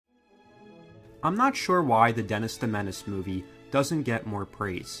I'm not sure why the Dennis the Menace movie doesn't get more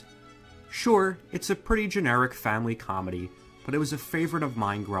praise. Sure, it's a pretty generic family comedy, but it was a favorite of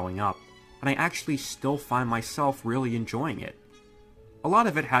mine growing up, and I actually still find myself really enjoying it. A lot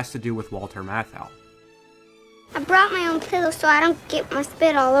of it has to do with Walter Matthau. I brought my own pillow so I don't get my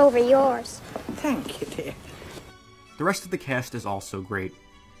spit all over yours. Thank you, dear. The rest of the cast is also great,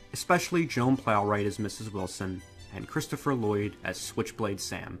 especially Joan Plowright as Mrs. Wilson, and Christopher Lloyd as Switchblade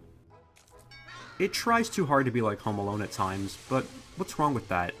Sam. It tries too hard to be like Home Alone at times, but what's wrong with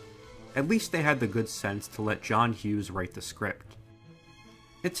that? At least they had the good sense to let John Hughes write the script.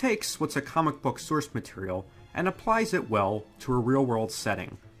 It takes what's a comic book source material and applies it well to a real-world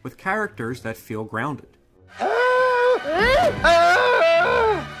setting, with characters that feel grounded.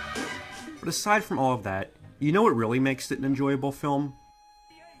 But aside from all of that, you know what really makes it an enjoyable film?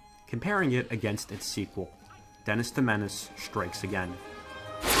 Comparing it against its sequel, Dennis the Menace Strikes Again.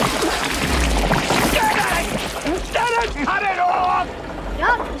 Dennis, cut it off!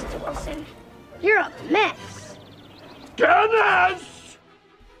 Yup, Mr. Wilson. You're a mess. Dennis!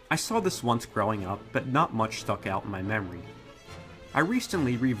 I saw this once growing up, but not much stuck out in my memory. I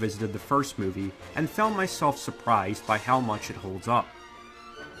recently revisited the first movie and found myself surprised by how much it holds up.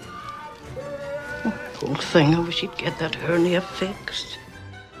 Poor thing, I wish he'd get that hernia fixed.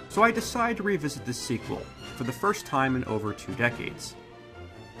 So I decided to revisit the sequel, for the first time in over 2 decades.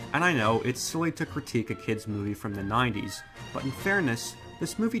 And I know, it's silly to critique a kid's movie from the 90s, but in fairness,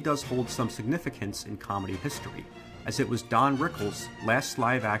 this movie does hold some significance in comedy history, as it was Don Rickles' last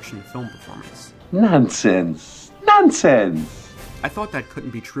live-action film performance. Nonsense! Nonsense! I thought that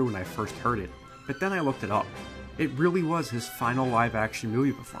couldn't be true when I first heard it, but then I looked it up. It really was his final live-action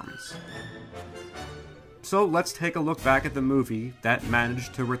movie performance. So let's take a look back at the movie that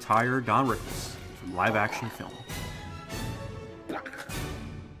managed to retire Don Rickles from live-action film.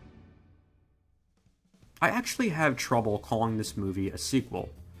 I actually have trouble calling this movie a sequel.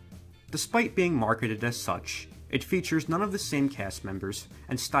 Despite being marketed as such, it features none of the same cast members,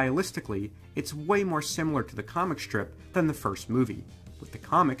 and stylistically, it's way more similar to the comic strip than the first movie, with the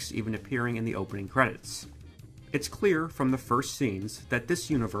comics even appearing in the opening credits. It's clear from the first scenes that this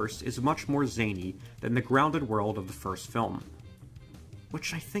universe is much more zany than the grounded world of the first film,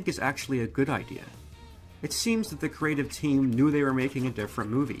 which I think is actually a good idea. It seems that the creative team knew they were making a different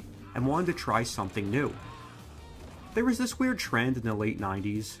movie, and wanted to try something new. There was this weird trend in the late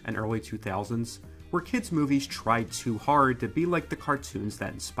 90s and early 2000s where kids' movies tried too hard to be like the cartoons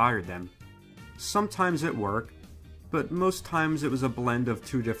that inspired them. Sometimes it worked, but most times it was a blend of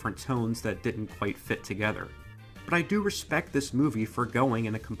 2 different tones that didn't quite fit together. But I do respect this movie for going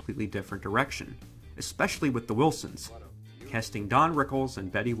in a completely different direction, especially with the Wilsons, casting Don Rickles and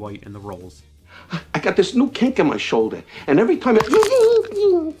Betty White in the roles. I got this new kink in my shoulder, and every time I do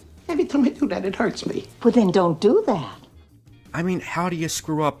that, it hurts me. Well, then don't do that. I mean, how do you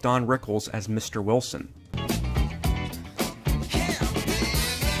screw up Don Rickles as Mr. Wilson?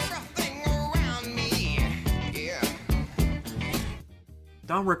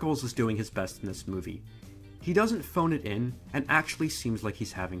 Don Rickles is doing his best in this movie. He doesn't phone it in, and actually seems like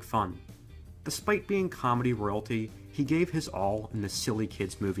he's having fun. Despite being comedy royalty, he gave his all in this silly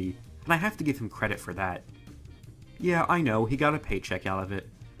kids movie, and I have to give him credit for that. Yeah, I know, he got a paycheck out of it,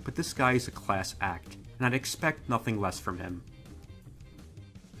 but this guy is a class act, and I'd expect nothing less from him.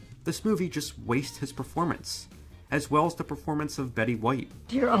 This movie just wastes his performance, as well as the performance of Betty White.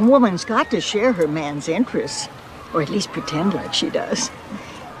 Dear, a woman's got to share her man's interests, or at least pretend like she does.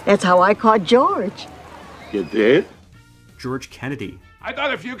 That's how I caught George. You did? George Kennedy. I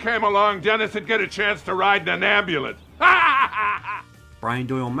thought if you came along, Dennis would get a chance to ride in an ambulance. Brian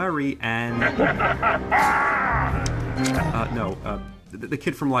Doyle Murray and... the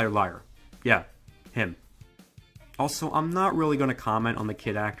kid from Liar Liar. Yeah, him. Also, I'm not really going to comment on the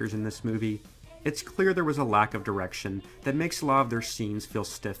kid actors in this movie. It's clear there was a lack of direction that makes a lot of their scenes feel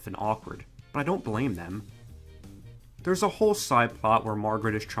stiff and awkward, but I don't blame them. There's a whole side plot where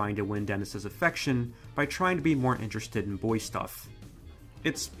Margaret is trying to win Dennis's affection by trying to be more interested in boy stuff.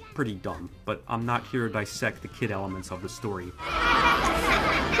 It's pretty dumb, but I'm not here to dissect the kid elements of the story.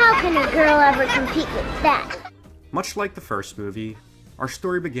 How can a girl ever compete with that? Much like the first movie, our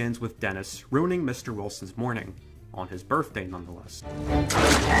story begins with Dennis ruining Mr. Wilson's morning, on his birthday nonetheless.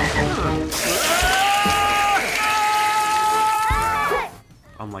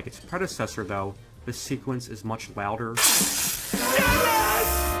 Unlike its predecessor though, this sequence is much louder,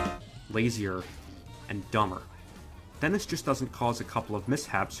 lazier, and dumber. Dennis just doesn't cause a couple of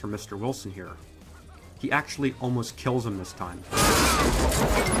mishaps for Mr. Wilson here. He actually almost kills him this time.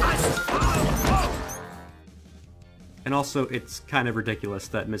 And also, it's kind of ridiculous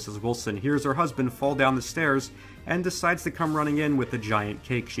that Mrs. Wilson hears her husband fall down the stairs and decides to come running in with the giant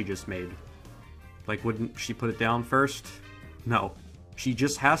cake she just made. Like, wouldn't she put it down first? No. She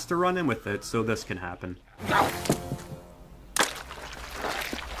just has to run in with it so this can happen.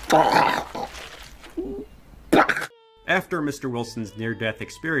 After Mr. Wilson's near-death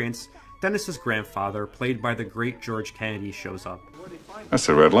experience, Dennis's grandfather, played by the great George Kennedy, shows up. That's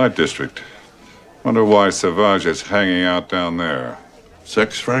the red light district. Wonder why Savage is hanging out down there.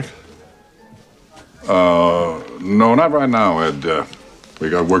 Sex, Frank? No, not right now, Ed. We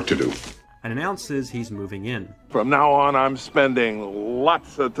got work to do. And announces he's moving in. From now on, I'm spending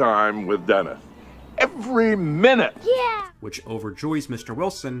lots of time with Dennis. Every minute. Yeah. Which overjoys Mr.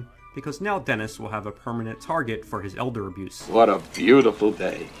 Wilson, because now Dennis will have a permanent target for his elder abuse. What a beautiful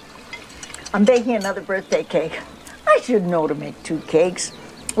day. I'm baking another birthday cake. I should know to make 2 cakes.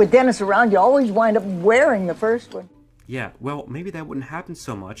 With Dennis around, you always wind up wearing the first one. Yeah, well, maybe that wouldn't happen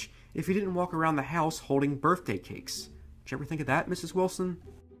so much if you didn't walk around the house holding birthday cakes. Did you ever think of that, Mrs. Wilson?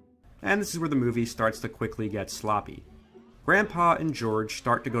 And this is where the movie starts to quickly get sloppy. Grandpa and George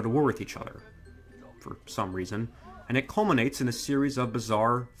start to go to war with each other, for some reason, and it culminates in a series of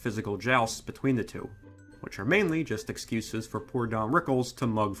bizarre physical jousts between the two, which are mainly just excuses for poor Don Rickles to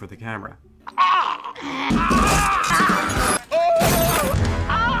mug for the camera.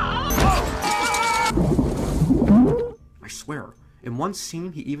 I swear, in one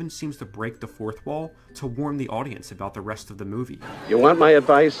scene he even seems to break the fourth wall to warn the audience about the rest of the movie. You want my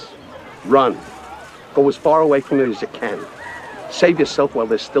advice? Run. Go as far away from it as you can. Save yourself while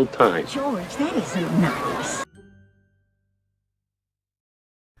there's still time. George, that isn't nice.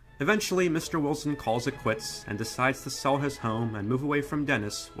 Eventually, Mr. Wilson calls it quits and decides to sell his home and move away from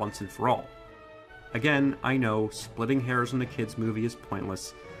Dennis once and for all. Again, I know, splitting hairs on a kids' movie is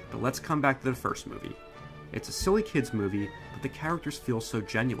pointless, but let's come back to the first movie. It's a silly kids' movie, but the characters feel so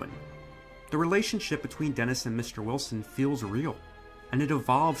genuine. The relationship between Dennis and Mr. Wilson feels real, and it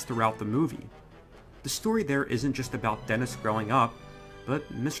evolves throughout the movie. The story there isn't just about Dennis growing up, but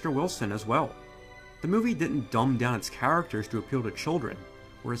Mr. Wilson as well. The movie didn't dumb down its characters to appeal to children,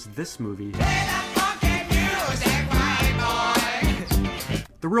 whereas this movie...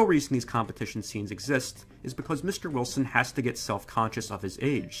 The real reason these competition scenes exist is because Mr. Wilson has to get self-conscious of his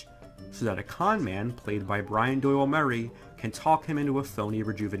age, so that a con man, played by Brian Doyle Murray, can talk him into a phony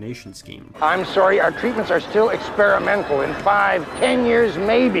rejuvenation scheme. I'm sorry, our treatments are still experimental. In 5-10 years,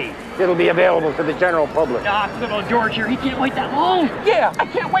 maybe, it'll be available to the general public. Little George here, he can't wait that long. Yeah, I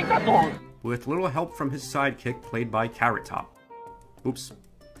can't wait that long. With little help from his sidekick, played by Carrot Top. Oops,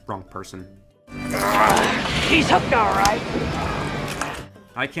 wrong person. He's hooked all right.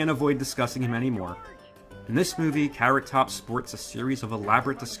 I can't avoid discussing him anymore. In this movie, Carrot Top sports a series of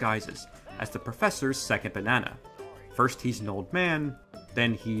elaborate disguises as the professor's second banana. First he's an old man,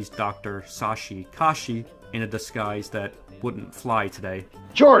 then he's Dr. Sashi Kashi in a disguise that wouldn't fly today.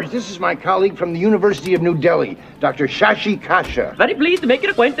 George, this is my colleague from the University of New Delhi, Dr. Shashi Kasha. Very pleased to make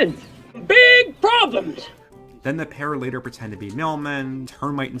your acquaintance. Big problems. Then the pair later pretend to be mailmen,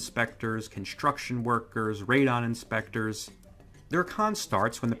 termite inspectors, construction workers, radon inspectors. Their con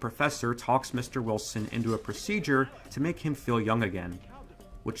starts when the professor talks Mr. Wilson into a procedure to make him feel young again,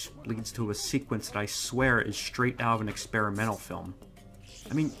 which leads to a sequence that I swear is straight out of an experimental film.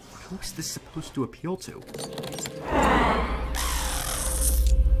 I mean, who is this supposed to appeal to?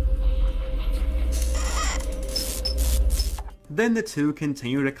 Then the two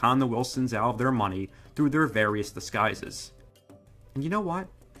continue to con the Wilsons out of their money through their various disguises. And you know what?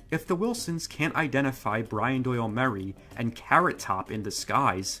 If the Wilsons can't identify Brian Doyle Murray and Carrot Top in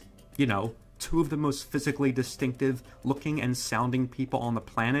disguise, you know, 2 of the most physically distinctive looking and sounding people on the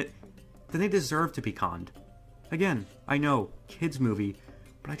planet, then they deserve to be conned. Again, I know, kids movie,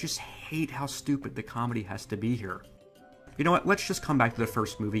 but I just hate how stupid the comedy has to be here. You know what, let's just come back to the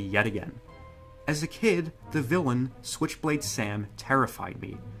first movie yet again. As a kid, the villain, Switchblade Sam, terrified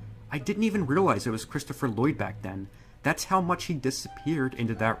me. I didn't even realize it was Christopher Lloyd back then. That's how much he disappeared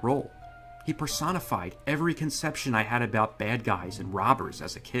into that role. He personified every conception I had about bad guys and robbers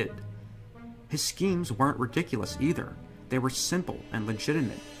as a kid. His schemes weren't ridiculous either. They were simple and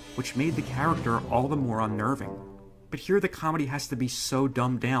legitimate, which made the character all the more unnerving. But here the comedy has to be so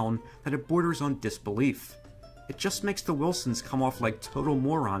dumbed down that it borders on disbelief. It just makes the Wilsons come off like total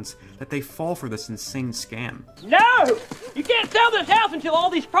morons that they fall for this insane scam. No! You can't sell this house until all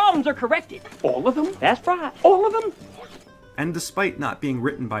these problems are corrected. All of them? That's right. All of them? And despite not being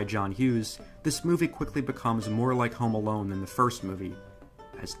written by John Hughes, this movie quickly becomes more like Home Alone than the first movie,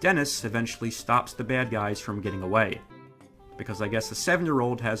 as Dennis eventually stops the bad guys from getting away. Because I guess a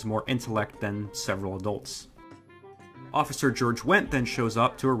 7-year-old has more intellect than several adults. Officer George Wendt then shows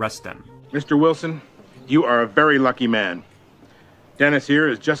up to arrest them. Mr. Wilson, you are a very lucky man. Dennis here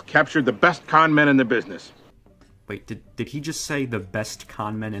has just captured the best con men in the business. Wait, did he just say the best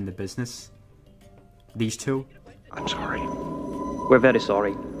con men in the business? These two? I'm sorry. We're very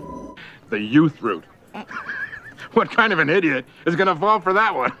sorry. The youth route. What kind of an idiot is going to fall for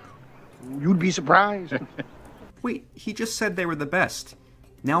that one? You'd be surprised. Wait, he just said they were the best.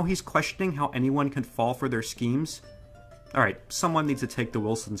 Now he's questioning how anyone can fall for their schemes? Alright, someone needs to take the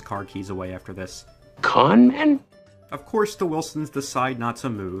Wilsons' car keys away after this. Con men? Of course, the Wilsons decide not to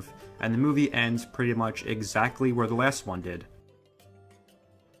move, and the movie ends pretty much exactly where the last one did.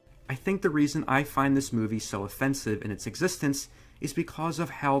 I think the reason I find this movie so offensive in its existence is because of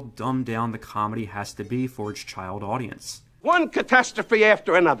how dumbed down the comedy has to be for its child audience. One catastrophe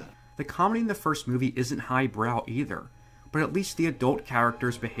after another. The comedy in the first movie isn't highbrow either, but at least the adult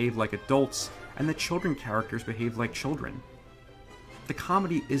characters behave like adults, and the children characters behave like children. The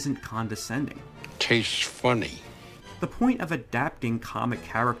comedy isn't condescending. Tastes funny. The point of adapting comic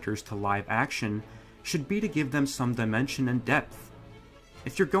characters to live action should be to give them some dimension and depth.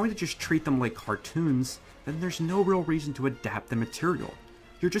 If you're going to just treat them like cartoons, then there's no real reason to adapt the material.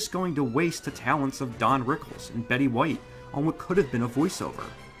 You're just going to waste the talents of Don Rickles and Betty White on what could have been a voiceover.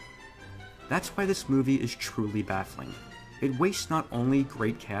 That's why this movie is truly baffling. It wastes not only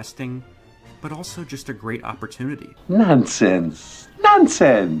great casting, but also just a great opportunity. Nonsense.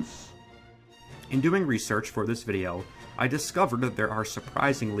 Nonsense. In doing research for this video, I discovered that there are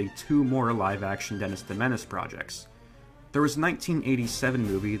surprisingly 2 more live-action Dennis the Menace projects. There was a 1987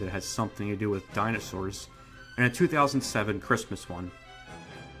 movie that has something to do with dinosaurs, and a 2007 Christmas one.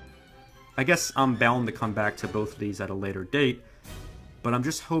 I guess I'm bound to come back to both of these at a later date, but I'm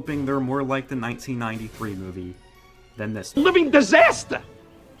just hoping they're more like the 1993 movie than this. Living disaster.